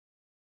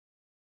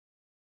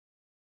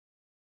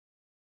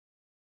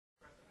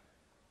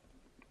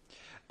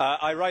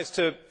I rise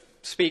to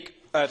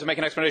speak to make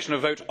an explanation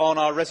of vote on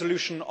our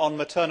resolution on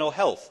maternal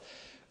health.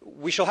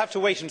 We shall have to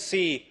wait and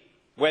see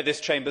where this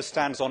chamber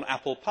stands on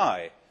apple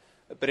pie,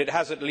 but it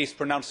has at least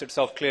pronounced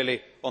itself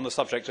clearly on the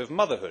subject of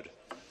motherhood.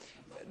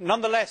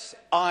 Nonetheless,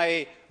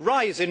 I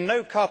rise in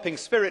no carping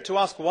spirit to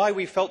ask why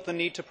we felt the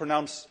need to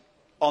pronounce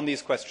on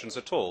these questions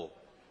at all.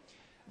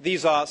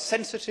 These are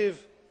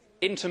sensitive,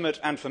 intimate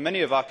and, for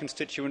many of our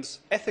constituents,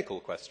 ethical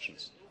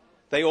questions.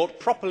 They ought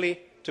properly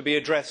to be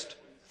addressed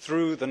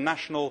through the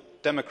national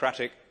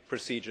democratic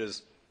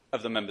procedures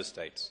of the Member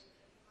States.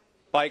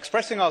 By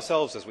expressing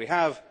ourselves as we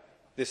have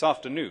this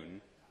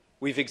afternoon,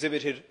 we've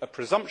exhibited a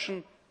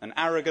presumption, an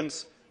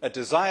arrogance, a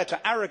desire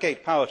to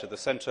arrogate power to the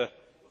centre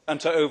and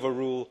to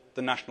overrule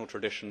the national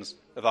traditions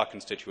of our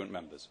constituent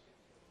members.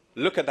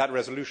 Look at that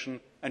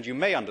resolution and you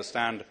may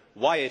understand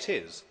why it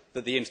is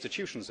that the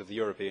institutions of the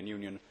European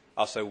Union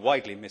are so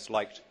widely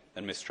misliked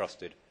and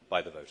mistrusted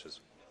by the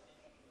voters.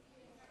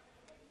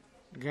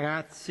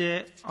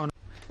 Grazie.